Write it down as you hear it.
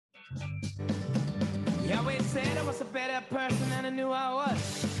You always said I was a better person than I knew I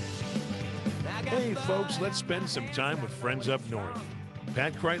was. Hey, folks, let's spend some time with friends up north.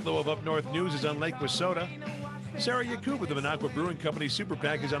 Pat Kreitlow of Up North News is on Lake Wissota. Sarah Yakub of the Minocqua Brewing Company Super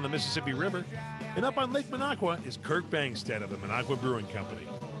PAC is on the Mississippi River. And up on Lake Minocqua is Kirk Bangstad of the Minocqua Brewing Company.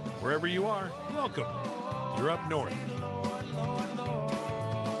 Wherever you are, welcome. You're up north.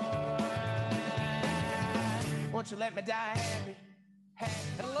 Won't you let me die happy?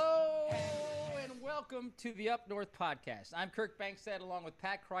 Hello and welcome to the Up North Podcast. I'm Kirk Bangstad along with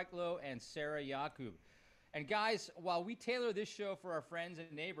Pat Kreitlow and Sarah Yakub. And guys, while we tailor this show for our friends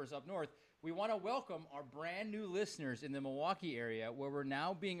and neighbors up north, we want to welcome our brand new listeners in the Milwaukee area where we're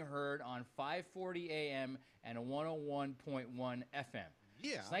now being heard on 540 AM and 101.1 FM.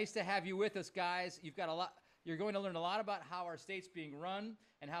 Yeah. It's nice to have you with us, guys. You're going to learn a lot about how our state's being run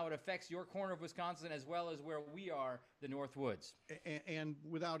and how it affects your corner of Wisconsin as well as where we are, the North Woods. And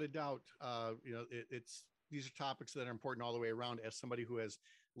without a doubt, these are topics that are important all the way around. As somebody who has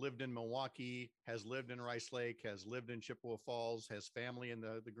lived in Milwaukee, has lived in Rice Lake, has lived in Chippewa Falls, has family in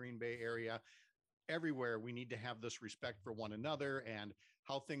the Green Bay area, everywhere we need to have this respect for one another and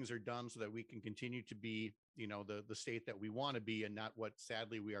how things are done so that we can continue to be, the state that we want to be and not what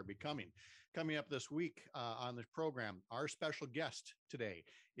sadly we are becoming. Coming up this week on the program, our special guest today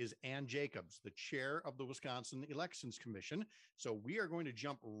is Ann Jacobs, the chair of the Wisconsin Elections Commission. So we are going to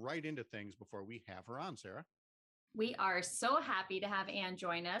jump right into things before we have her on, Sarah. We are so happy to have Ann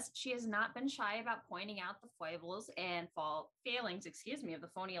join us. She has not been shy about pointing out the foibles and failings, of the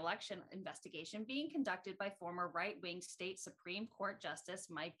phony election investigation being conducted by former right-wing state Supreme Court Justice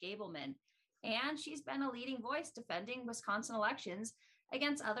Mike Gableman. And she's been a leading voice defending Wisconsin elections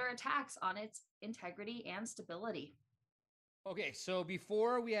against other attacks on its integrity and stability. Okay, so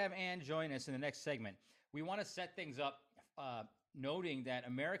before we have Ann join us in the next segment, we want to set things up noting that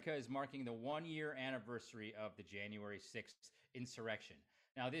America is marking the 1-year anniversary of the January 6th insurrection.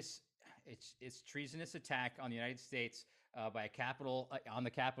 Now, it's treasonous attack on the United States by the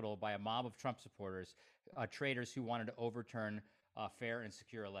Capitol by a mob of Trump supporters, traitors who wanted to overturn a fair and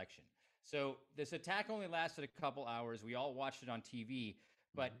secure election. So this attack only lasted a couple hours. We all watched it on TV,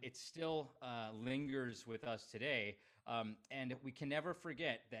 but it still lingers with us today. And we can never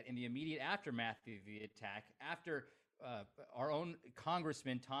forget that in the immediate aftermath of the attack, after our own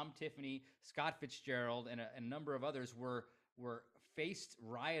congressman, Tom Tiffany, Scott Fitzgerald, and a number of others were faced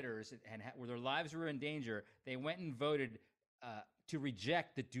rioters and where their lives were in danger, they went and voted to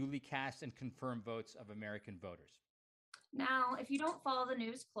reject the duly cast and confirmed votes of American voters. Now, if you don't follow the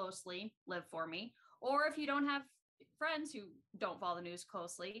news closely, live for me, or if you don't have friends who don't follow the news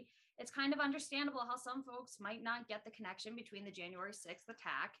closely, it's kind of understandable how some folks might not get the connection between the January 6th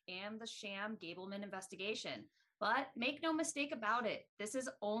attack and the sham Gableman investigation. But make no mistake about it, this is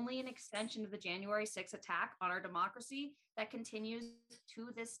only an extension of the January 6th attack on our democracy that continues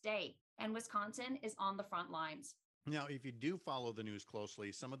to this day. And Wisconsin is on the front lines. Now, if you do follow the news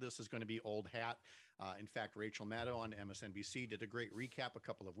closely, some of this is going to be old hat. In fact, Rachel Maddow on MSNBC did a great recap a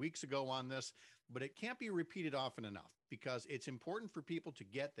couple of weeks ago on this, but it can't be repeated often enough because it's important for people to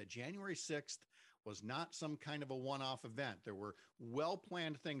get that January 6th was not some kind of a one-off event. There were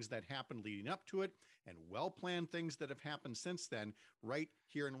well-planned things that happened leading up to it and well-planned things that have happened since then right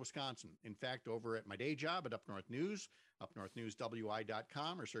here in Wisconsin. In fact, over at my day job at Up North News,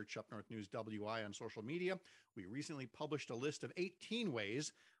 upnorthnewswi.com, or search Up North News WI on social media, we recently published a list of 18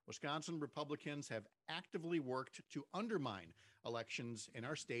 ways Wisconsin Republicans have actively worked to undermine elections in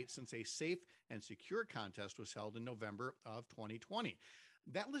our state since a safe and secure contest was held in November of 2020.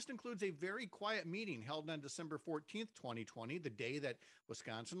 That list includes a very quiet meeting held on December 14th, 2020, the day that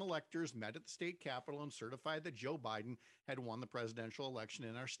Wisconsin electors met at the state capitol and certified that Joe Biden had won the presidential election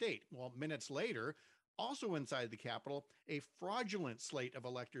in our state. Well, minutes later, also inside the Capitol, a fraudulent slate of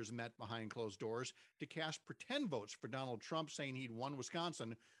electors met behind closed doors to cast pretend votes for Donald Trump, saying he'd won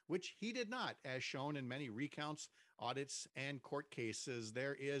Wisconsin, which he did not, as shown in many recounts, audits, and court cases.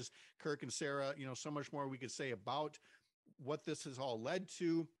 There is, Kirk and Sarah, so much more we could say about what this has all led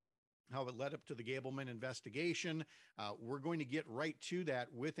to, how it led up to the Gableman investigation. We're going to get right to that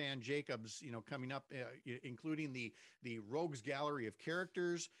with Ann Jacobs, coming up, including the rogues gallery of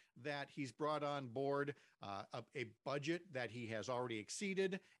characters that he's brought on board, a budget that he has already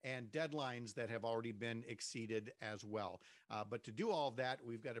exceeded, and deadlines that have already been exceeded as well. But to do all of that,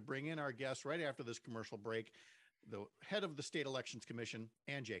 we've got to bring in our guest right after this commercial break, the head of the State Elections Commission,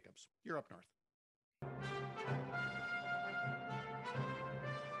 Ann Jacobs. You're up north.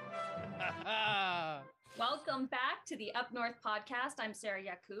 Welcome back to the Up North podcast. I'm Sarah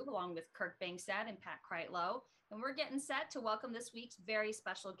Yakub along with Kirk Bangstad and Pat Kreitlow. And we're getting set to welcome this week's very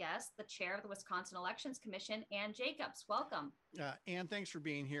special guest, the chair of the Wisconsin Elections Commission, Ann Jacobs. Welcome. Ann, thanks for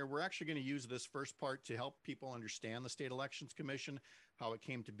being here. We're actually going to use this first part to help people understand the State Elections Commission, how it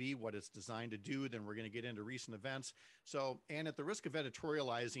came to be, what it's designed to do. Then we're going to get into recent events. So, Ann, at the risk of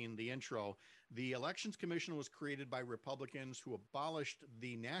editorializing the intro, the Elections Commission was created by Republicans who abolished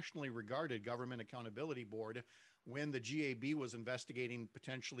the nationally regarded Government Accountability Board when the GAB was investigating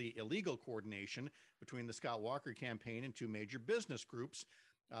potentially illegal coordination between the Scott Walker campaign and two major business groups.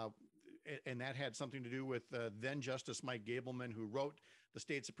 And that had something to do with then Justice Mike Gableman, who wrote the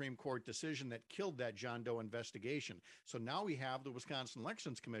state Supreme Court decision that killed that John Doe investigation. So now we have the Wisconsin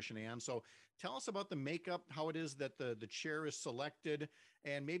Elections Commission, Ann. So tell us about the makeup, how it is that the chair is selected,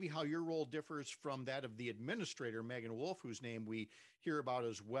 and maybe how your role differs from that of the administrator, Megan Wolf, whose name we hear about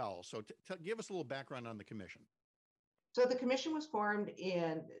as well. So give us a little background on the commission. So the commission was formed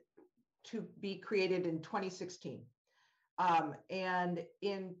to be created in 2016.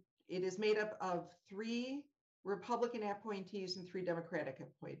 It is made up of 3 Republican appointees and 3 Democratic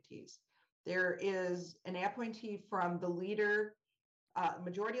appointees. There is an appointee from the leader,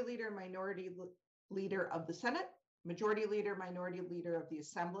 majority leader, minority leader of the Senate, majority leader, minority leader of the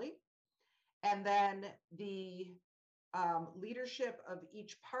Assembly. And then the leadership of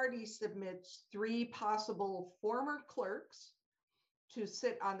each party submits 3 possible former clerks to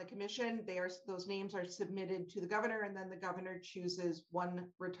sit on the commission. Those names are submitted to the governor, and then the governor chooses 1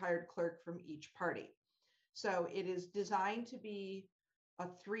 retired clerk from each party. So it is designed to be a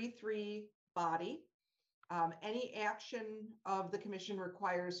 3-3 body. Any action of the commission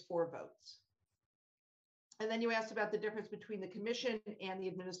requires 4 votes. And then you asked about the difference between the commission and the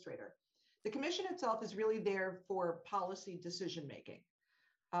administrator. The commission itself is really there for policy decision-making,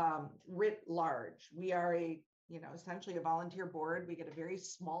 writ large. We are essentially a volunteer board. We get a very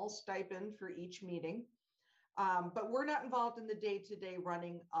small stipend for each meeting, but we're not involved in the day-to-day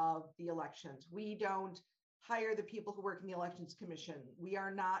running of the elections. We don't hire the people who work in the Elections Commission. We are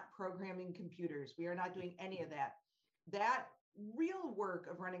not programming computers. We are not doing any of that. That real work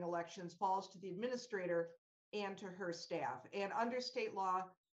of running elections falls to the administrator and to her staff. And under state law,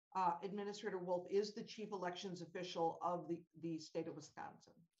 Administrator Wolf is the chief elections official of the state of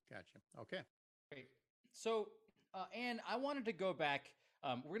Wisconsin. Gotcha. Okay. Great. So, Ann, I wanted to go back.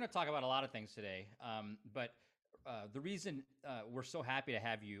 We're going to talk about a lot of things today, but the reason we're so happy to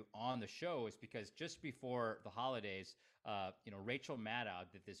have you on the show is because just before the holidays, Rachel Maddow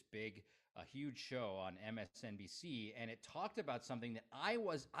did this big, huge show on MSNBC, and it talked about something that I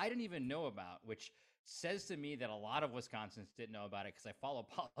didn't even know about, which says to me that a lot of Wisconsins didn't know about it because I follow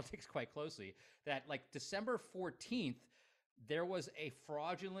politics quite closely. That like December 14th, there was a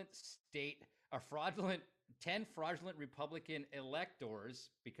fraudulent 10 fraudulent Republican electors,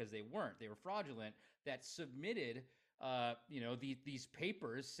 because they were fraudulent, that submitted, these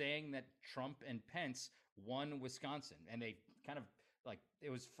papers saying that Trump and Pence won Wisconsin, and they kind of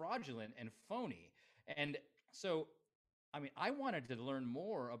it was fraudulent and phony. And so, I mean, I wanted to learn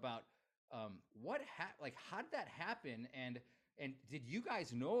more about how did that happen, and did you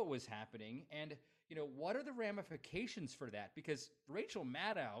guys know it was happening, and what are the ramifications for that? Because Rachel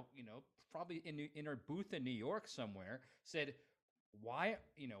Maddow, probably in her booth in New York somewhere, said, why,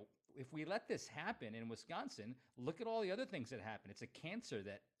 if we let this happen in Wisconsin, look at all the other things that happen. It's a cancer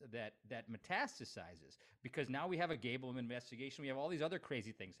that metastasizes, because now we have a Gableman investigation. We have all these other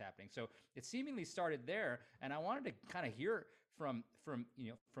crazy things happening. So it seemingly started there. And I wanted to kind of hear from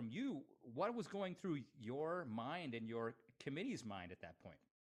you, what was going through your mind and your committee's mind at that point.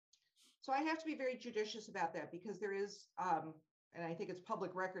 So I have to be very judicious about that, because there is, and I think it's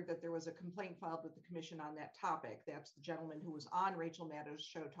public record that there was a complaint filed with the commission on that topic. That's the gentleman who was on Rachel Maddow's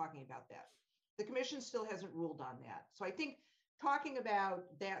show talking about that. The commission still hasn't ruled on that. So I think talking about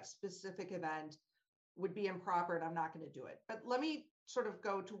that specific event would be improper, and I'm not going to do it. But let me sort of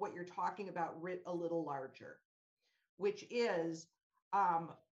go to what you're talking about writ a little larger, which is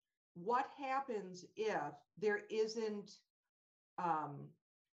what happens if there isn't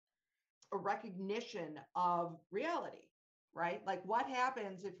a recognition of reality, right? Like, what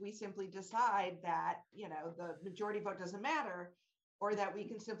happens if we simply decide that, the majority vote doesn't matter, or that we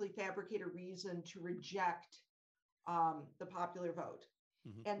can simply fabricate a reason to reject the popular vote?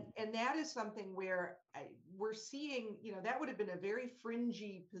 Mm-hmm. And that is something where we're seeing, that would have been a very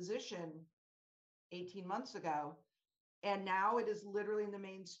fringy position 18 months ago. And now it is literally in the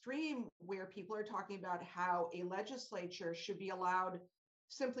mainstream, where people are talking about how a legislature should be allowed,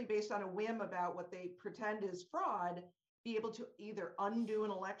 simply based on a whim about what they pretend is fraud, be able to either undo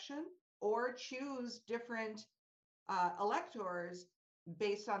an election or choose different electors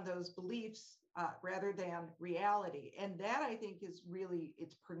based on those beliefs rather than reality. And that, I think, is really,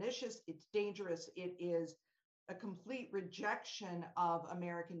 it's pernicious, it's dangerous, it is a complete rejection of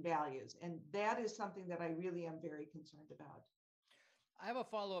American values. And that is something that I really am very concerned about. I have a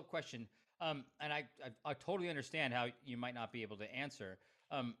follow-up question, and I totally understand how you might not be able to answer.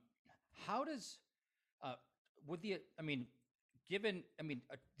 How does would the I mean, given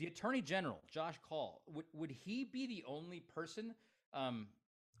the Attorney General Josh Kaul, would he be the only person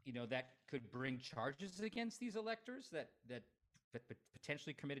that could bring charges against these electors that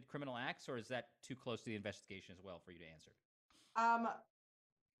potentially committed criminal acts, or is that too close to the investigation as well for you to answer?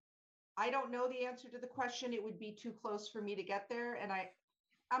 I don't know the answer to the question. It would be too close for me to get there. And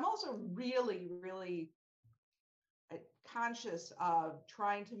I'm also really, really conscious of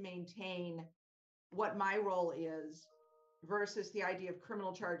trying to maintain what my role is versus the idea of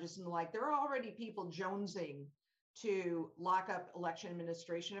criminal charges and the like. There are already people jonesing to lock up election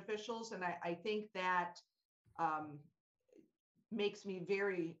administration officials. And I think that makes me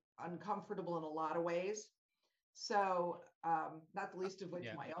very uncomfortable in a lot of ways. So not the least of which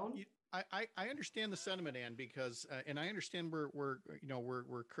my own. I understand the sentiment, Ann, because and I understand where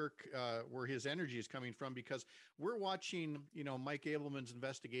Kirk where his energy is coming from, because we're watching Mike Abelman's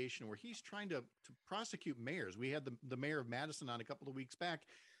investigation where he's trying to prosecute mayors. We had the mayor of Madison on a couple of weeks back,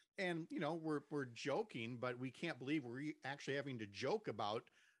 and we're joking, but we can't believe we're actually having to joke about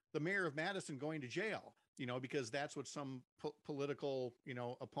the mayor of Madison going to jail. Because that's what some political,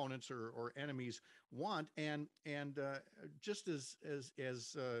 opponents or enemies want. And just as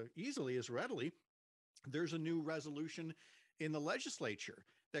easily as readily, there's a new resolution in the legislature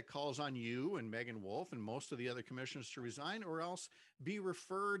that calls on you and Megan Wolf and most of the other commissioners to resign, or else be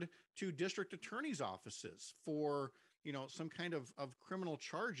referred to district attorneys' offices for, some kind of criminal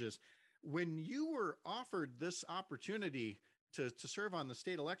charges. When you were offered this opportunity to serve on the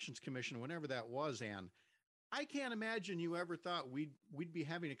State Elections Commission, whenever that was, Ann, I can't imagine you ever thought we'd be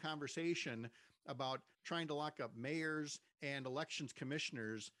having a conversation about trying to lock up mayors and elections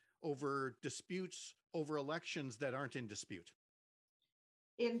commissioners over disputes over elections that aren't in dispute.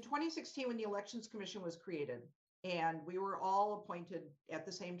 In 2016, when the Elections Commission was created and we were all appointed at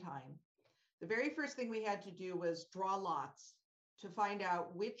the same time, the very first thing we had to do was draw lots to find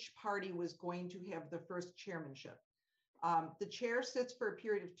out which party was going to have the first chairmanship. The chair sits for a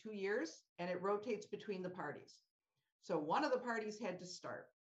period of 2 years and it rotates between the parties. So one of the parties had to start.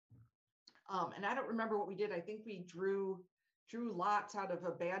 And I don't remember what we did. I think we drew lots out of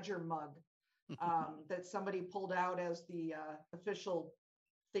a Badger mug that somebody pulled out as the official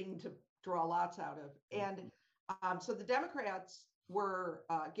thing to draw lots out of. And so the Democrats were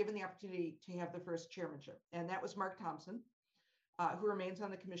given the opportunity to have the first chairmanship. And that was Mark Thompson, who remains on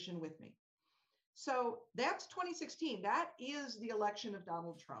the commission with me. So that's 2016. That is the election of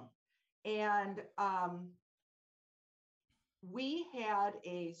Donald Trump. And we had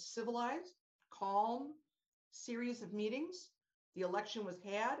a civilized, calm series of meetings. The election was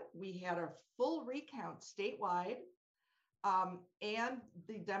had. We had a full recount statewide and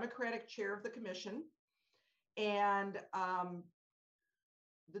the Democratic chair of the commission. And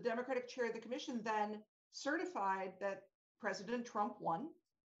the Democratic chair of the commission then certified that President Trump won.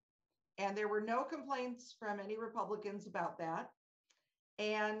 And there were no complaints from any Republicans about that.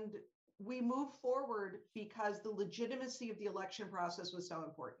 And we moved forward because the legitimacy of the election process was so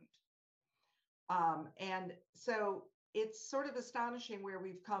important. And so it's sort of astonishing where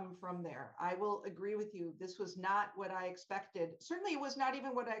we've come from there. I will agree with you. This was not what I expected. Certainly, it was not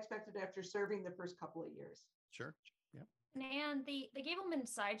even what I expected after serving the first couple of years. Sure. Yeah. And the Gableman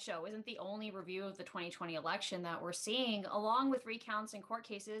sideshow isn't the only review of the 2020 election that we're seeing. Along with recounts and court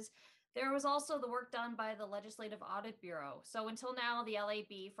cases, there was also the work done by the Legislative Audit Bureau. So until now, the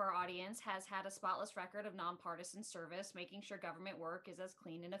LAB, for our audience, has had a spotless record of nonpartisan service, making sure government work is as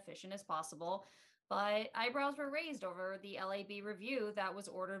clean and efficient as possible. But eyebrows were raised over the LAB review that was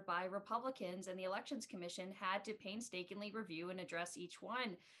ordered by Republicans, and the Elections Commission had to painstakingly review and address each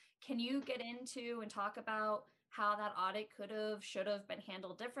one. Can you get into and talk about how that audit should have been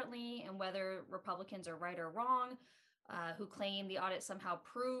handled differently, and whether Republicans are right or wrong, who claim the audit somehow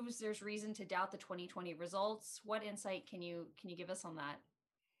proves there's reason to doubt the 2020 results? What insight can you give us on that?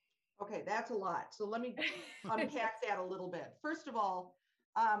 Okay, that's a lot. So let me unpack that a little bit. First of all,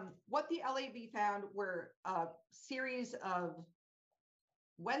 what the LAB found were a series of,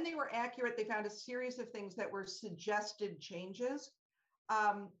 when they were accurate, they found a series of things that were suggested changes,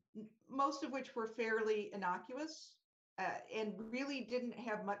 most of which were fairly innocuous and really didn't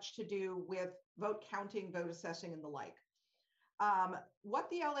have much to do with vote counting, vote assessing, and the like. What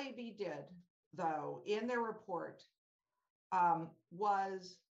the LAB did, though, in their report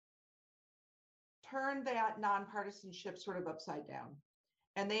was turn that nonpartisanship sort of upside down.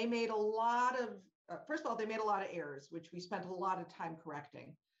 And they made a lot of, first of all, they made a lot of errors, which we spent a lot of time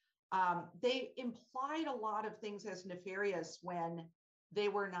correcting. They implied a lot of things as nefarious when they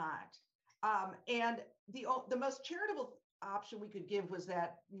were not. And the most charitable option we could give was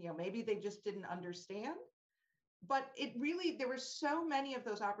that, maybe they just didn't understand. But it really, there were so many of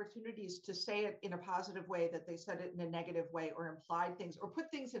those opportunities to say it in a positive way that they said it in a negative way or implied things or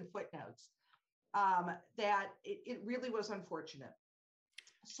put things in footnotes, that it really was unfortunate.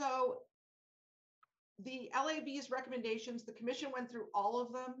 So the LAB's recommendations, the commission went through all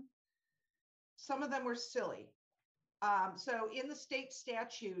of them. Some of them were silly. So in the state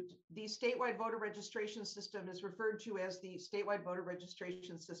statute, the statewide voter registration system is referred to as the statewide voter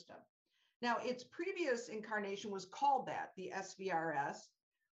registration system. Now, its previous incarnation was called that, the SVRS.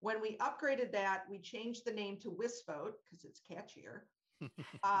 When we upgraded that, we changed the name to WisVote because it's catchier.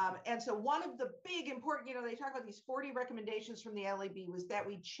 And so one of the big important, they talk about these 40 recommendations from the LAB was that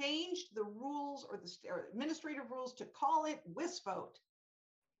we changed the rules or the administrative rules to call it WisVote.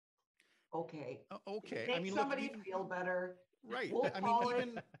 Okay. Okay. Make somebody feel better. Right. We'll call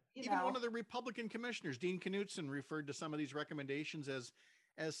even it, one of the Republican commissioners, Dean Knutson, referred to some of these recommendations as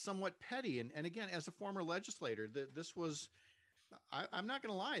somewhat petty. And again, as a former legislator, this was, I'm not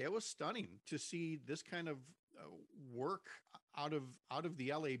going to lie, it was stunning to see this kind of work out of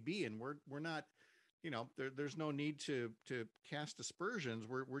the LAB. And we're not, there's no need to cast aspersions.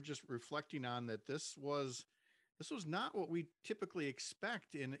 We're just reflecting on that. This was not what we typically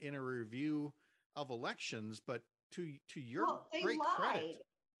expect in a review of elections, but to your great credit.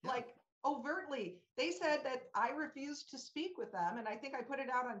 Yeah. Like overtly, they said that I refused to speak with them. And I think I put it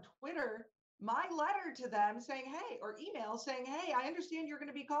out on Twitter, my letter to them saying, hey, or email saying, hey, I understand you're going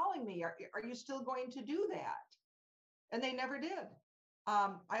to be calling me. Are you still going to do that? And they never did.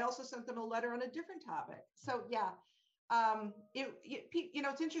 I also sent them a letter on a different topic. So yeah,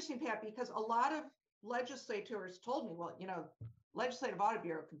 it's interesting, Pat, because a lot of legislators told me, well, Legislative Audit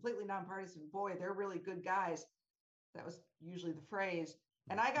Bureau, completely nonpartisan, boy, they're really good guys. That was usually the phrase.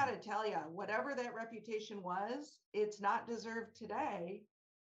 And I got to tell you, whatever that reputation was, it's not deserved today.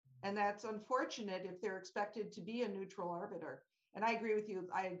 And that's unfortunate if they're expected to be a neutral arbiter. And I agree with you.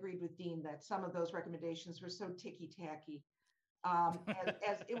 I agreed with Dean that some of those recommendations were so ticky-tacky.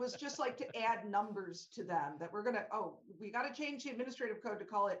 As it was just like to add numbers to them that we got to change the administrative code to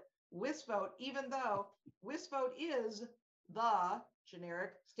call it WisVote, even though WisVote is the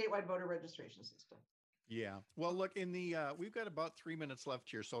generic statewide voter registration system. Yeah. Well, look, we've got about 3 minutes left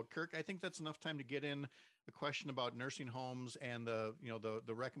here. So Kirk, I think that's enough time to get in a question about nursing homes and the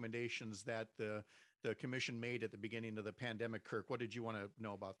recommendations that the commission made at the beginning of the pandemic. Kirk, what did you want to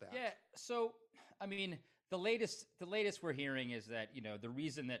know about that? Yeah. So, I mean, the latest we're hearing is that, the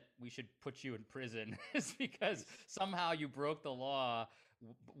reason that we should put you in prison is because somehow you broke the law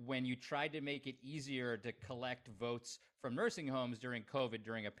when you tried to make it easier to collect votes from nursing homes during COVID,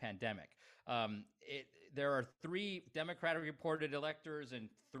 during a pandemic. There are 3 Democratic appointed electors and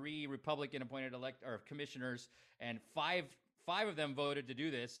 3 Republican appointed commissioners, and five of them voted to do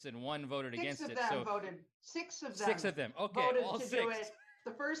this, and 1 voted against it. Six of them. 6 of them. Okay, voted all to 6. do it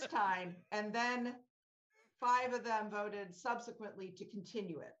the first time, and then 5 of them voted subsequently to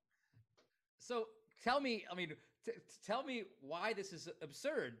continue it. So tell me, tell me why this is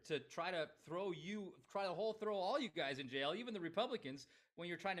absurd to try to throw all you guys in jail, even the Republicans, when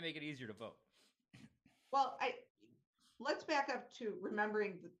you're trying to make it easier to vote. Well, let's back up to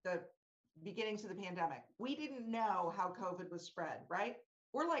remembering the beginnings of the pandemic. We didn't know how COVID was spread, right?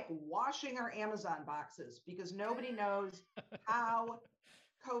 We're like washing our Amazon boxes because nobody knows how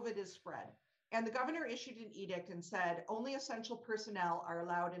COVID is spread. And the governor issued an edict and said only essential personnel are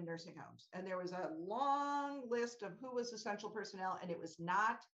allowed in nursing homes. And there was a long list of who was essential personnel, and it was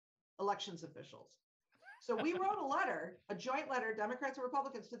not elections officials. So we wrote a joint letter, Democrats and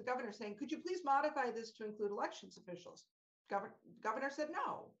Republicans, to the governor saying, could you please modify this to include elections officials? Governor said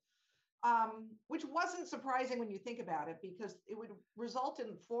no, which wasn't surprising when you think about it, because it would result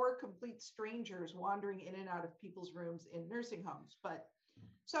in 4 complete strangers wandering in and out of people's rooms in nursing homes. But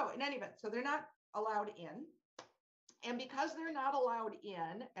so in any event, so they're not allowed in. And because they're not allowed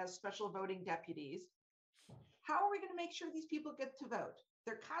in as special voting deputies, how are we going to make sure these people get to vote?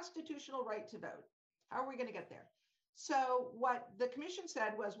 Their constitutional right to vote. How are we going to get there? So what the commission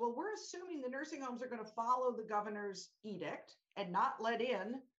said was, well, we're assuming the nursing homes are going to follow the governor's edict and not let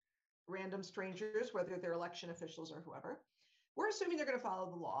in random strangers, whether they're election officials or whoever. we're assuming they're going to follow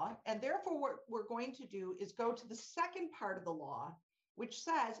the law. And therefore, what we're going to do is go to the second part of the law, which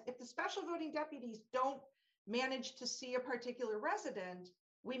says if the special voting deputies don't manage to see a particular resident,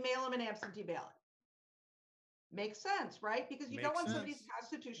 we mail them an absentee ballot. Makes sense, right? Because you don't Makes want somebody's sense.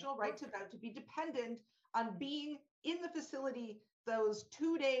 constitutional right to vote to be dependent on being in the facility those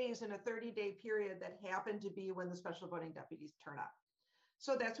 2 days in a 30-day period that happened to be when the special voting deputies turn up.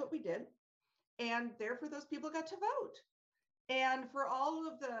 So that's what we did. And therefore, those people got to vote. And for all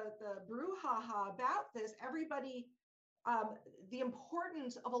of the brouhaha about this, everybody, the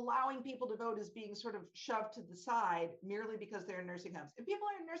importance of allowing people to vote is being sort of shoved to the side merely because they're in nursing homes. And people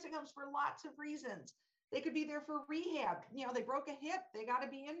are in nursing homes for lots of reasons. They could be there for rehab. You know, they broke a hip, they got to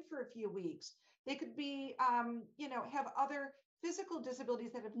be in for a few weeks. They could be, have other physical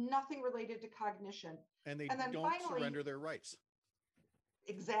disabilities that have nothing related to cognition. And they then don't finally, surrender their rights.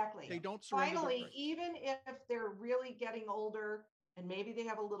 Exactly. They don't surrender their Finally, rights. even if they're really getting older and maybe they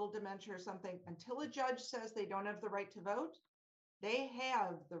have a little dementia or something, until a judge says they don't have the right to vote, they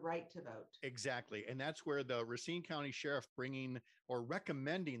have the right to vote. Exactly. And that's where the Racine County Sheriff bringing or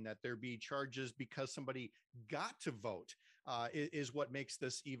recommending that there be charges because somebody got to vote is what makes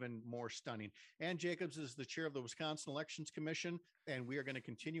this even more stunning. Ann Jacobs is the chair of the Wisconsin Elections Commission, and we are going to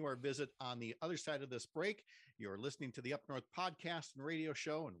continue our visit on the other side of this break. You're listening to the Up North podcast and radio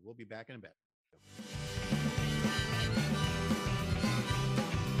show, and we'll be back in a bit.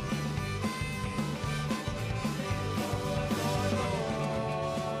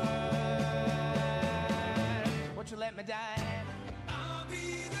 Won't you let me die? I'll be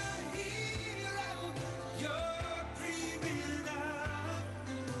the hero you're dreaming of.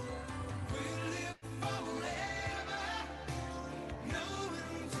 We'll live forever,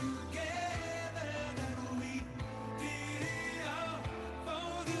 knowing together that we did it all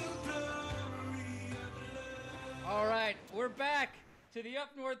for the glory of love. All right, we're back to the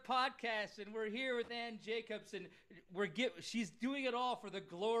Up North podcast, and we're here with Ann Jacobs, and she's doing it all for the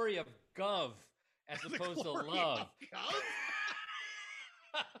glory of Gov as opposed to love.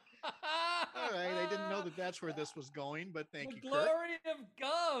 All right, I didn't know that that's where this was going, but thank you, The Kurt. glory of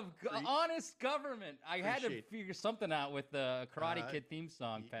Gov, honest government. I had to figure something out with the Karate Kid theme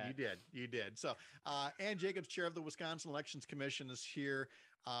song, Pat. You did. So, Ann Jacobs, chair of the Wisconsin Elections Commission, is here.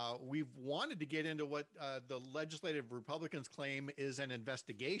 We've wanted to get into what the legislative Republicans claim is an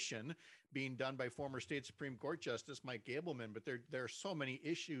investigation being done by former state Supreme Court Justice Mike Gableman, but there are so many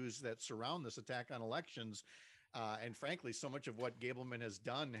issues that surround this attack on elections. And frankly, so much of what Gableman has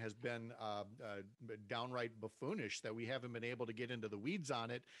done has been downright buffoonish that we haven't been able to get into the weeds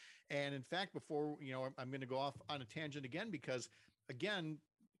on it. And in fact, before, I'm going to go off on a tangent again, because again,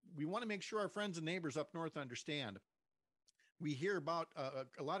 we want to make sure our friends and neighbors up north understand. We hear about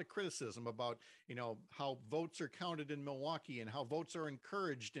a lot of criticism about, how votes are counted in Milwaukee and how votes are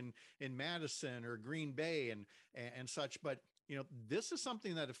encouraged in Madison or Green Bay and such. But, this is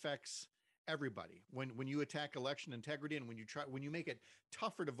something that affects everybody when you attack election integrity and when you make it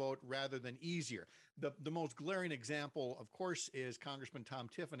tougher to vote rather than easier. The most glaring example, of course, is Congressman Tom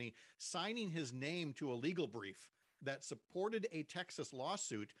Tiffany signing his name to a legal brief that supported a Texas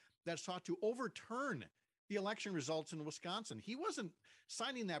lawsuit that sought to overturn the election results in Wisconsin. He wasn't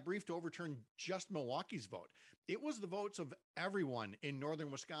signing that brief to overturn just Milwaukee's vote. It was the votes of everyone in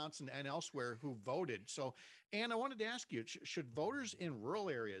northern Wisconsin and elsewhere who voted. So, Ann, I wanted to ask you, should voters in rural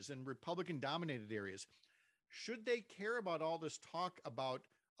areas and Republican-dominated areas, should they care about all this talk about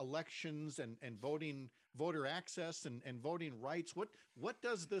elections and voter access and voting rights? What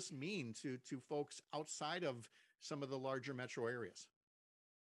does this mean to folks outside of some of the larger metro areas?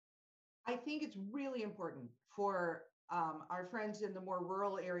 I think it's really important for our friends in the more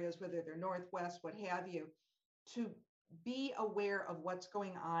rural areas, whether they're northwest, what have you, to be aware of what's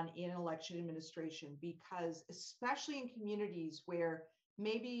going on in election administration, because especially in communities where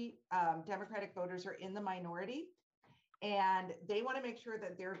maybe Democratic voters are in the minority and they want to make sure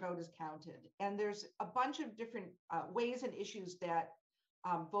that their vote is counted. And there's a bunch of different ways and issues that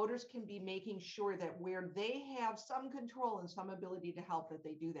voters can be making sure that where they have some control and some ability to help, that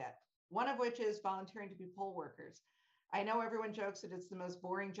they do that. One of which is volunteering to be poll workers. I know everyone jokes that it's the most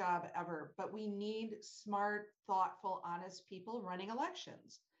boring job ever, but we need smart, thoughtful, honest people running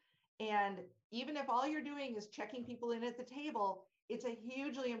elections. And even if all you're doing is checking people in at the table, it's a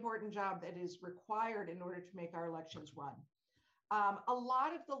hugely important job that is required in order to make our elections run. A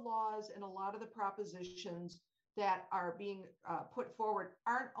lot of the laws and a lot of the propositions that are being put forward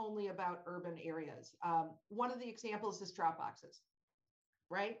aren't only about urban areas. One of the examples is drop boxes,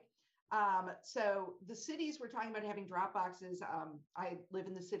 right? So the cities we're talking about having drop boxes. I live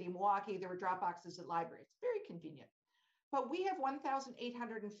in the city of Milwaukee. There were drop boxes at libraries. Very convenient. but we have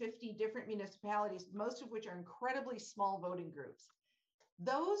 1,850 different municipalities, most of which are incredibly small voting groups.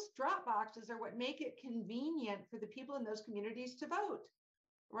 Those drop boxes are what make it convenient for the people in those communities to vote,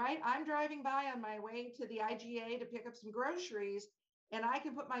 right? I'm driving by on my way to the IGA to pick up some groceries, and I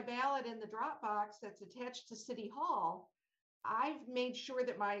can put my ballot in the drop box that's attached to City Hall. I've made sure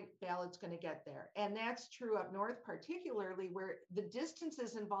that my ballot's going to get there. And that's true up north, particularly where the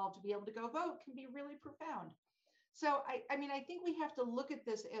distances involved to be able to go vote can be really profound. So I mean, I think we have to look at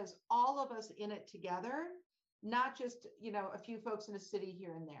this as all of us in it together, not just, you know, a few folks in a city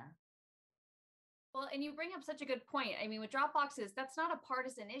here and there. Well, and you bring up such a good point. I mean, with drop boxes, that's not a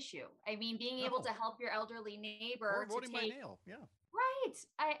partisan issue. I mean, being able to help your elderly neighbor Or voting by mail. Yeah.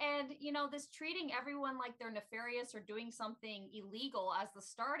 Right. And, you know, this treating everyone like they're nefarious or doing something illegal as the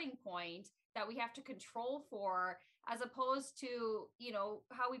starting point that we have to control for, as opposed to, you know,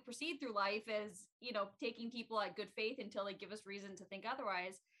 how we proceed through life as, you know, taking people at good faith until they give us reason to think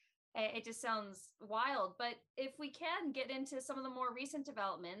otherwise. It just sounds wild. But if we can get into some of the more recent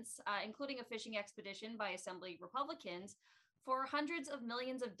developments, including a fishing expedition by Assembly Republicans for hundreds of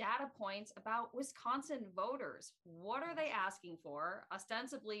millions of data points about Wisconsin voters. What are they asking for?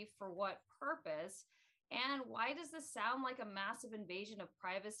 Ostensibly for what purpose? And why does this sound like a massive invasion of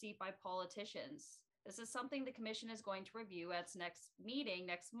privacy by politicians? This is something the commission is going to review at its next meeting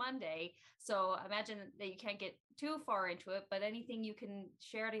next Monday. So imagine that you can't get too far into it, but anything you can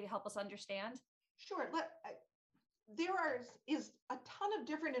share to help us understand? Sure. There is a ton of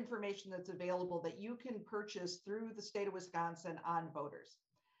different information that's available that you can purchase through the state of Wisconsin on voters.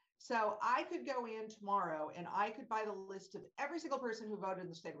 So I could go in tomorrow and I could buy the list of every single person who voted in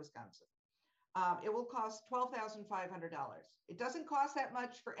the state of Wisconsin. It will cost $12,500. It doesn't cost that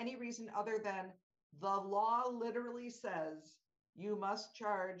much for any reason other than the law literally says you must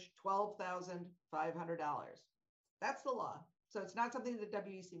charge $12,500. That's the law. So it's not something that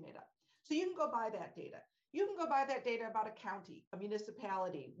WEC made up. So you can go buy that data. You can go buy that data about a county, a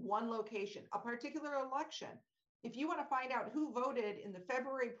municipality, one location, a particular election. If you want to find out who voted in the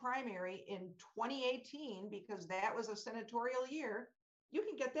February primary in 2018, because that was a senatorial year, you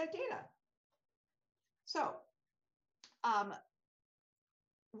can get that data. So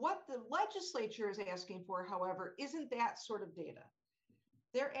what the legislature is asking for, however, isn't that sort of data.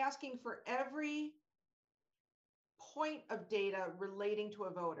 They're asking for every point of data relating to a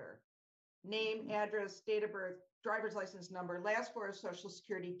voter: name, address, date of birth, driver's license number, last four of social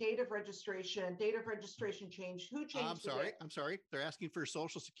security, date of registration change, who changed. I'm sorry. They're asking for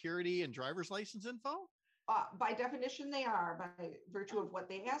social security and driver's license info? By definition, they are, by virtue of what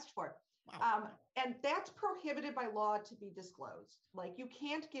they asked for. Wow. And that's prohibited by law to be disclosed. Like, you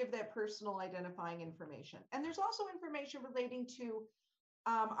can't give that personal identifying information. And there's also information relating to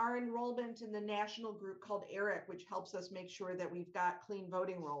our enrollment in the national group called ERIC, which helps us make sure that we've got clean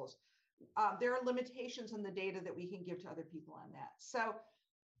voting rolls. There are limitations on the data that we can give to other people on that. So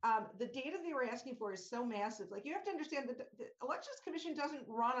the data they were asking for is so massive. Like, you have to understand that the Elections Commission doesn't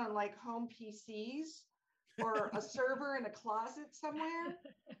run on like home PCs or a server in a closet somewhere.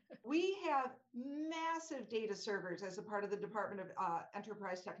 We have massive data servers as a part of the Department of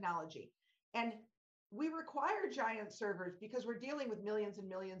Enterprise Technology. And we require giant servers because we're dealing with millions and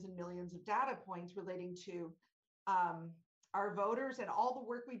millions and millions of data points relating to our voters and all the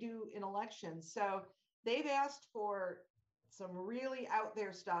work we do in elections. So they've asked for some really out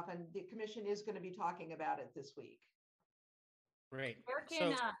there stuff, and the commission is going to be talking about it this week. Great.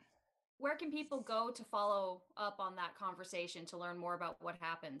 Where can people go to follow up on that conversation to learn more about what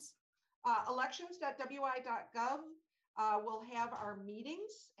happens? Elections.wi.gov will have our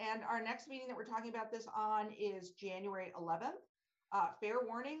meetings, and our next meeting that we're talking about this on is January 11th. Fair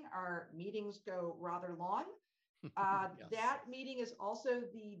warning, our meetings go rather long. Yes. That meeting is also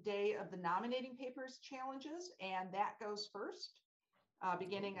the day of the nominating papers challenges, and that goes first,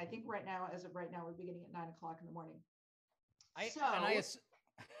 beginning, I think as of right now, we're beginning at 9:00 in the morning.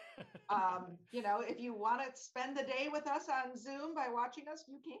 You know, if you want to spend the day with us on Zoom by watching us,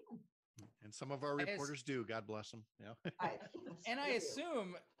 you can. And some of our reporters do. God bless them. Yeah.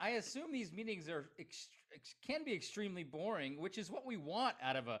 I assume these meetings can be extremely boring, which is what we want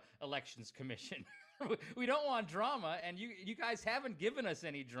out of a elections commission. We don't want drama, and you guys haven't given us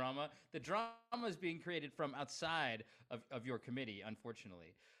any drama. The drama is being created from outside of your committee,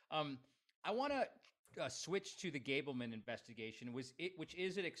 unfortunately. I want to switch to the Gableman investigation, which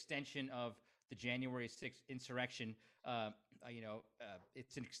is an extension of the January 6th insurrection.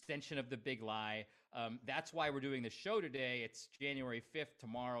 It's an extension of the big lie. That's why we're doing the show today. It's January 5th.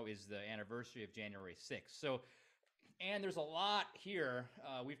 Tomorrow is the anniversary of January 6th. So And there's a lot here.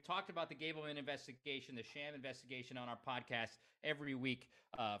 We've talked about the Gableman investigation, the sham investigation on our podcast every week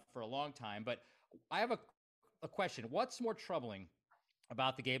for a long time. But I have a question. What's more troubling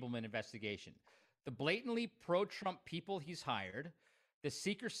about the Gableman investigation? The blatantly pro-Trump people he's hired, the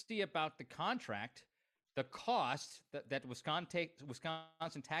secrecy about the contract, the cost that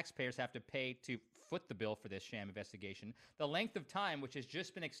Wisconsin taxpayers have to pay to foot the bill for this sham investigation, the length of time, which has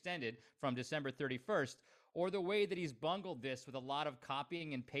just been extended from December 31st, or the way that he's bungled this with a lot of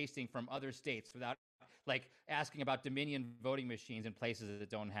copying and pasting from other states without like asking about Dominion voting machines in places that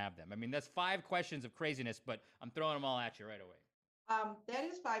don't have them. I mean, that's 5 questions of craziness, but I'm throwing them all at you right away. That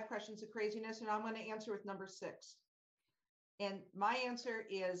is 5 questions of craziness, and I'm going to answer with number 6. And my answer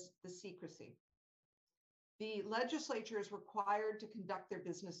is the secrecy. The legislature is required to conduct their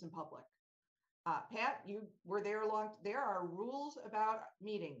business in public. Pat, you were there there are rules about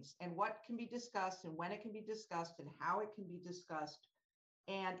meetings and what can be discussed and when it can be discussed and how it can be discussed.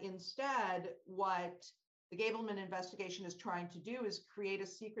 And instead, what the Gableman investigation is trying to do is create a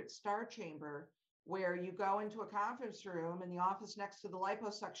secret star chamber where you go into a conference room in the office next to the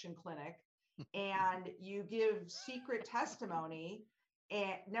liposuction clinic and you give secret testimony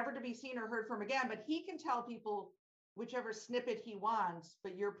and never to be seen or heard from again. But he can tell people whichever snippet he wants,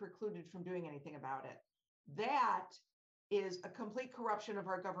 but you're precluded from doing anything about it. That is a complete corruption of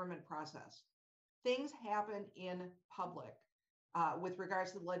our government process. Things happen in public with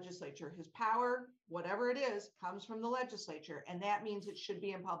regards to the legislature. His power, whatever it is, comes from the legislature, and that means it should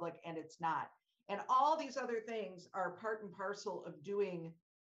be in public, and it's not. And all these other things are part and parcel of doing,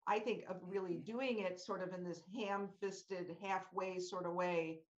 I think, of really doing it sort of in this ham-fisted, halfway sort of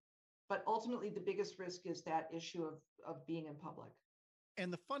way. But ultimately, the biggest risk is that issue of being in public.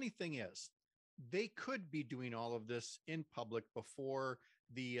 And the funny thing is, they could be doing all of this in public before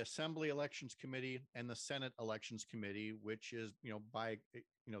the Assembly Elections Committee and the Senate Elections Committee, which is, by,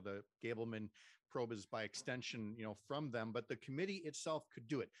 the Gableman probe is by extension, from them, but the committee itself could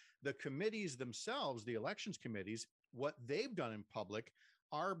do it. The committees themselves, the elections committees, what they've done in public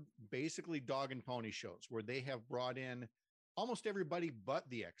are basically dog and pony shows where they have brought in almost everybody but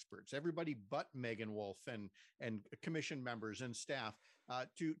the experts, everybody but Megan Wolf and commission members and staff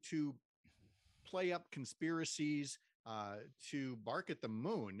to play up conspiracies, to bark at the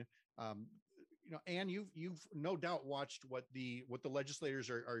moon. And you've no doubt watched what the legislators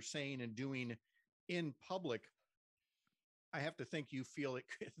are saying and doing in public. I have to think you feel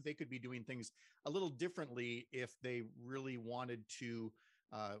they could be doing things a little differently if they really wanted to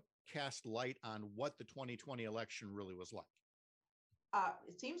cast light on what the 2020 election really was like.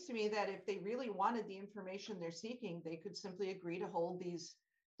 It seems to me that if they really wanted the information they're seeking, they could simply agree to hold these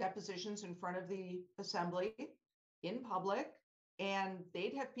depositions in front of the assembly in public, and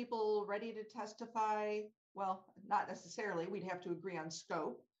they'd have people ready to testify. Well, not necessarily. We'd have to agree on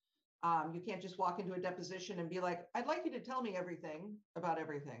scope. You can't just walk into a deposition and be like, I'd like you to tell me everything about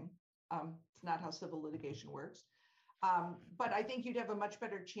everything. It's not how civil litigation works. But I think you'd have a much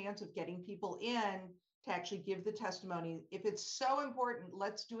better chance of getting people in to actually give the testimony. If it's so important,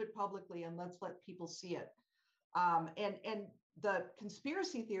 let's do it publicly and let's let people see it. And the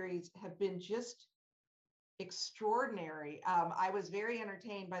conspiracy theories have been just extraordinary. I was very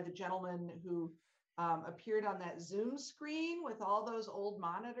entertained by the gentleman who appeared on that Zoom screen with all those old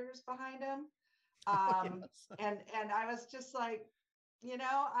monitors behind him. Yes. and I was just like,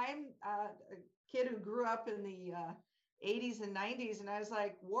 I'm a kid who grew up in the 80s and 90s. And I was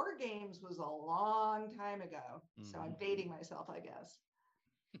like, War Games was a long time ago. Mm-hmm. So I'm dating myself, I guess.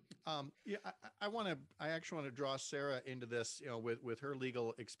 I actually want to draw Sarah into this, with her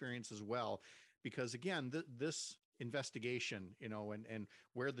legal experience as well, because again, this investigation, and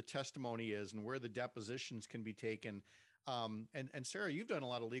where the testimony is and where the depositions can be taken. And Sarah, you've done a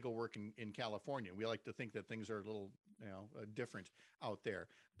lot of legal work in California. We like to think that things are a little, different out there,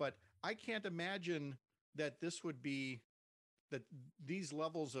 but I can't imagine that that these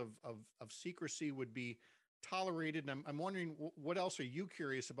levels of secrecy would be tolerated. And I'm wondering, what else are you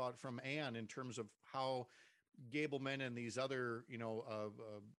curious about from Ann in terms of how Gableman and these other,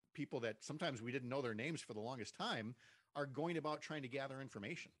 people that sometimes we didn't know their names for the longest time are going about trying to gather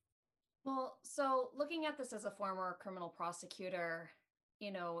information? Well, so looking at this as a former criminal prosecutor,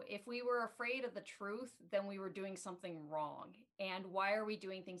 if we were afraid of the truth, then we were doing something wrong. And why are we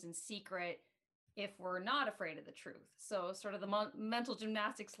doing things in secret if we're not afraid of the truth? So sort of the mental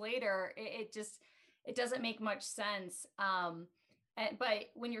gymnastics later, it doesn't make much sense.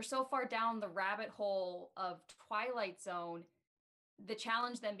 But when you're so far down the rabbit hole of Twilight Zone, the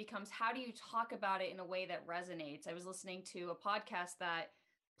challenge then becomes, how do you talk about it in a way that resonates? I was listening to a podcast that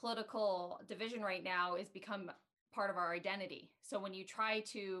political division right now is become part of our identity. So when you try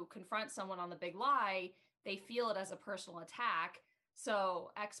to confront someone on the big lie, they feel it as a personal attack.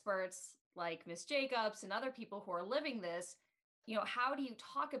 So experts like Ms. Jacobs and other people who are living this, how do you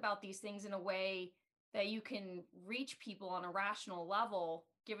talk about these things in a way that you can reach people on a rational level,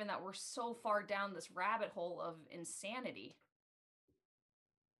 given that we're so far down this rabbit hole of insanity?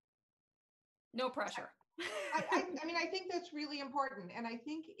 No pressure. I mean, I think that's really important. And I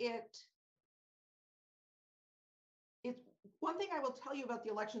think it's one thing I will tell you about the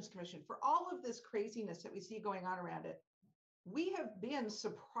Elections Commission. For all of this craziness that we see going on around it, we have been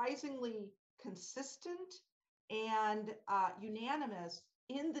surprisingly consistent and unanimous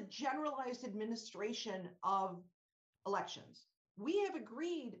in the generalized administration of elections. We have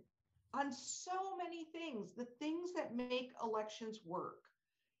agreed on so many things, the things that make elections work.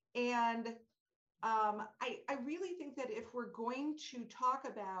 And I really think that if we're going to talk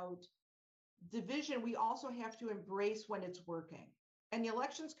about division, we also have to embrace when it's working. And the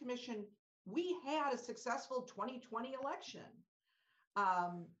Elections Commission, we had a successful 2020 election.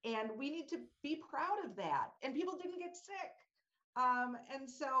 And we need to be proud of that. And people didn't get sick. And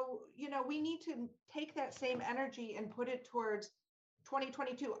so, we need to take that same energy and put it towards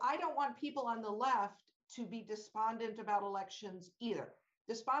 2022. I don't want people on the left to be despondent about elections either.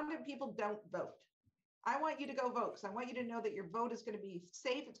 Despondent people don't vote. I want you to go vote, because I want you to know that your vote is going to be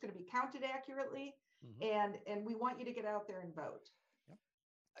safe. It's going to be counted accurately. Mm-hmm. And we want you to get out there and vote. Yep.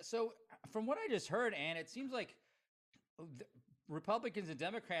 So from what I just heard, Ann, it seems like Republicans and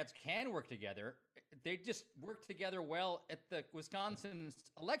Democrats can work together. They just work together well at the Wisconsin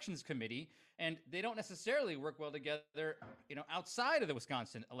Elections Committee, and they don't necessarily work well together, outside of the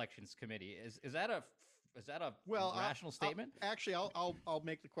Wisconsin Elections Committee. Is that a rational statement? I'll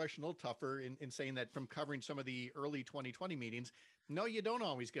make the question a little tougher in saying that from covering some of the early 2020 meetings, no, you don't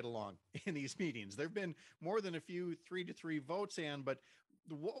always get along in these meetings. There've been more than a few 3-3 votes, Ann, but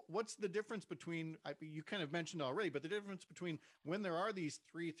what's the difference between, you kind of mentioned already, but the difference between when there are these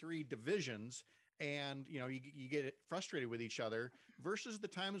 3-3 divisions and, you get frustrated with each other versus the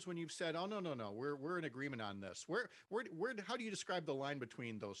times when you've said, oh, no, we're in agreement on this. How do you describe the line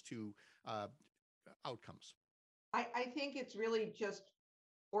between those two outcomes? I think it's really just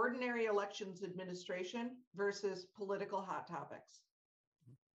ordinary elections administration versus political hot topics.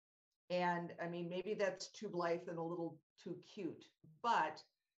 And I mean, maybe that's too blithe and a little too cute, but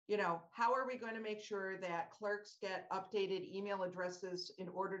how are we going to make sure that clerks get updated email addresses in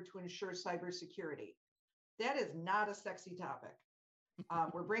order to ensure cybersecurity? That is not a sexy topic.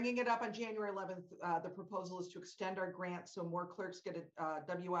 We're bringing it up on January 11th. The proposal is to extend our grant so more clerks get a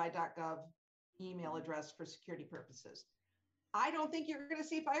wi.gov email address for security purposes. I don't think you're going to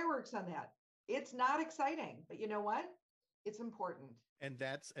see fireworks on that. It's not exciting, but you know what? It's important. And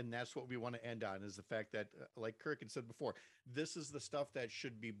that's what we want to end on, is the fact that, like Kirk had said before, this is the stuff that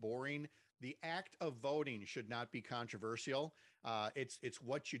should be boring. The act of voting should not be controversial. It's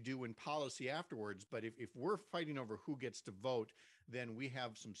what you do in policy afterwards. But if we're fighting over who gets to vote, then we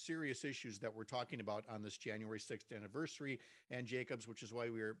have some serious issues that we're talking about on this January 6th anniversary. And Jacobs, which is why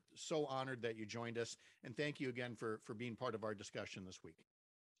we're so honored that you joined us. And thank you again for being part of our discussion this week.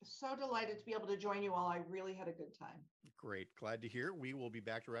 So delighted to be able to join you all. I really had a good time. Great. Glad to hear. We will be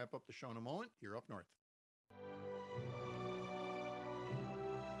back to wrap up the show in a moment. You're up north.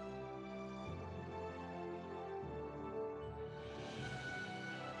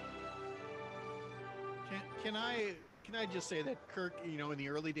 Can I just say that Kirk, in the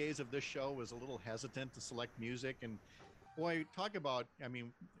early days of this show was a little hesitant to select music, and boy, talk about,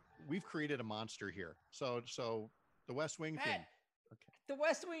 we've created a monster here. So the West Wing theme. Okay. The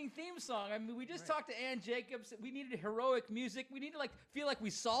West Wing theme song. We just talked to Ann Jacobs. We needed heroic music. We need to feel like we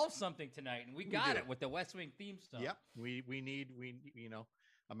solved something tonight, and we got it with the West Wing theme song. Yep. We need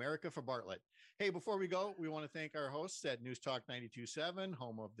America for Bartlett. Hey, before we go, we want to thank our hosts at News Talk 92.7,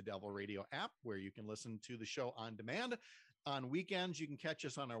 home of the Devil Radio app, where you can listen to the show on demand. On weekends, you can catch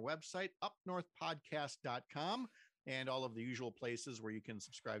us on our website, upnorthpodcast.com, and all of the usual places where you can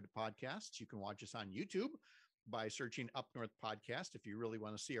subscribe to podcasts. You can watch us on YouTube by searching Up North Podcast if you really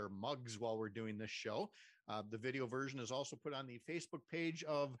want to see our mugs while we're doing this show. The video version is also put on the Facebook page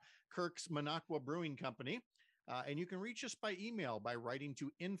of Kirk's Minocqua Brewing Company. And you can reach us by email by writing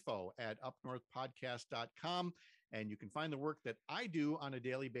to info@upnorthpodcast.com. And you can find the work that I do on a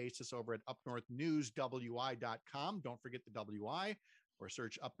daily basis over at upnorthnewswi.com. Don't forget the WI, or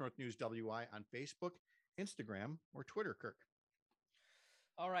search Up North News WI on Facebook, Instagram, or Twitter, Kirk.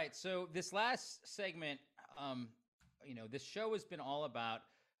 All right. So this last segment, this show has been all about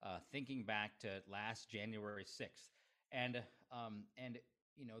thinking back to last January 6th. And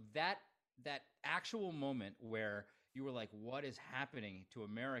that that actual moment where you were like, what is happening to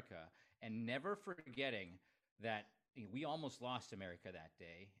America? And never forgetting that we almost lost America that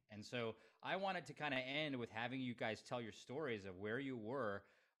day. And so I wanted to kind of end with having you guys tell your stories of where you were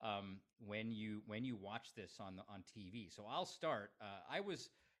when you watched this on TV. So I'll start. I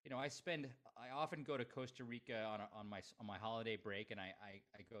often go to Costa Rica on my holiday break, and I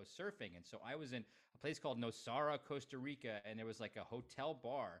go surfing. And so I was in a place called Nosara, Costa Rica, and there was like a hotel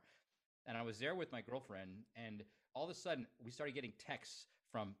bar, and I was there with my girlfriend, and all of a sudden we started getting texts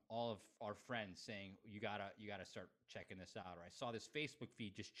from all of our friends saying, you gotta start checking this out. Or I saw this Facebook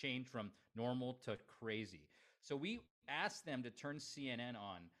feed just change from normal to crazy. So we asked them to turn CNN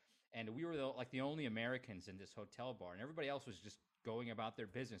on, and we were the only Americans in this hotel bar, and everybody else was just going about their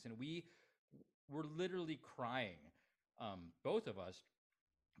business. And we were literally crying, both of us,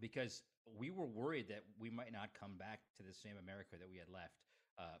 because we were worried that we might not come back to the same America that we had left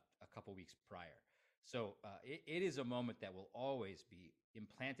a couple weeks prior. So it is a moment that will always be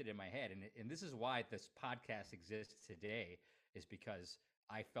implanted in my head. And this is why this podcast exists today, is because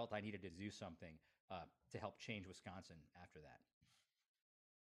I felt I needed to do something to help change Wisconsin after that.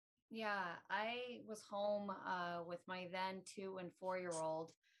 Yeah, I was home with my then 2 and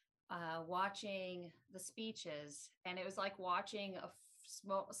 4-year-old watching the speeches, and it was like watching a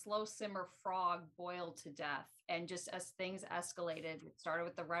slow simmer frog boil to death. And just as things escalated, it started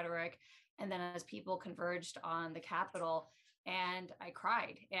with the rhetoric, and then as people converged on the Capitol, and I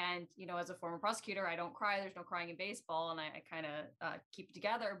cried. And, as a former prosecutor, I don't cry. There's no crying in baseball, and I kind of keep it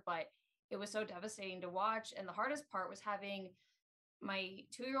together. But it was so devastating to watch. And the hardest part was having my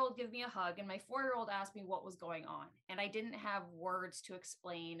 2-year-old give me a hug, and my 4-year-old asked me what was going on. And I didn't have words to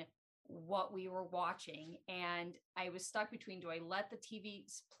explain what we were watching. And I was stuck between, do I let the TV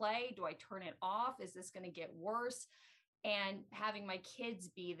play? Do I turn it off? Is this going to get worse? And having my kids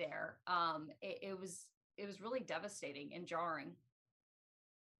be there, it was really devastating and jarring.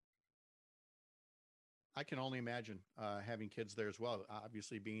 I can only imagine having kids there as well,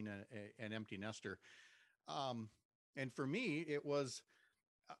 obviously being an empty nester. And for me, it was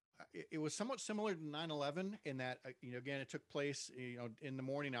somewhat similar to 9/11 in that, again, it took place, in the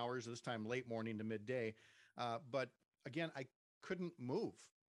morning hours, this time late morning to midday. But again, I couldn't move.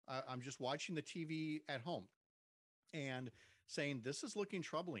 I'm just watching the TV at home and saying, this is looking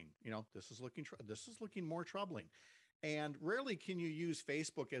troubling. This is looking more troubling. And rarely can you use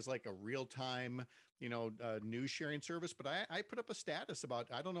Facebook as like a real-time, news sharing service. But I put up a status about,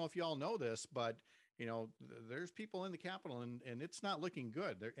 I don't know if y'all know this, but there's people in the Capitol, and it's not looking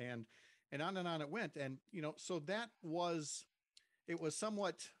good there, and on it went. And, so it was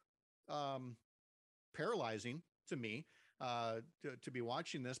somewhat paralyzing to me to be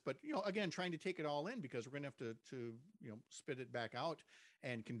watching this, but, again, trying to take it all in, because we're going to have to spit it back out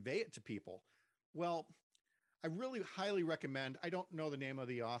and convey it to people. Well, I really highly recommend, I don't know the name of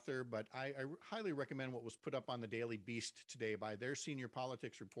the author, but I highly recommend what was put up on the Daily Beast today by their senior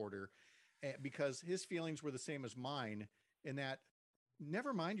politics reporter, because his feelings were the same as mine, in that,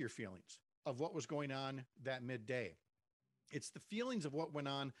 never mind your feelings of what was going on that midday. It's the feelings of what went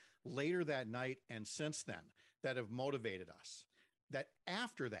on later that night and since then that have motivated us. That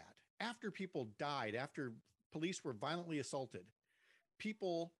after that, after people died, after police were violently assaulted,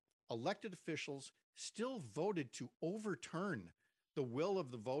 people, elected officials, still voted to overturn the will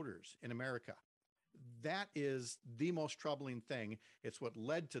of the voters in America. That is the most troubling thing. It's what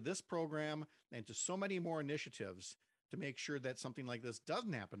led to this program and to so many more initiatives to make sure that something like this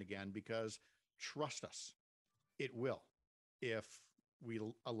doesn't happen again, because trust us, it will, if we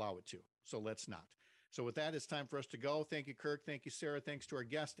allow it to. So let's not. So with that, it's time for us to go. Thank you, Kirk. Thank you, Sarah. Thanks to our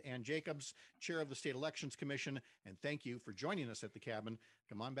guest, Ann Jacobs, Chair of the State Elections Commission. And thank you for joining us at the cabin.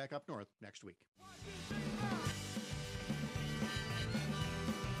 Come on back up north next week.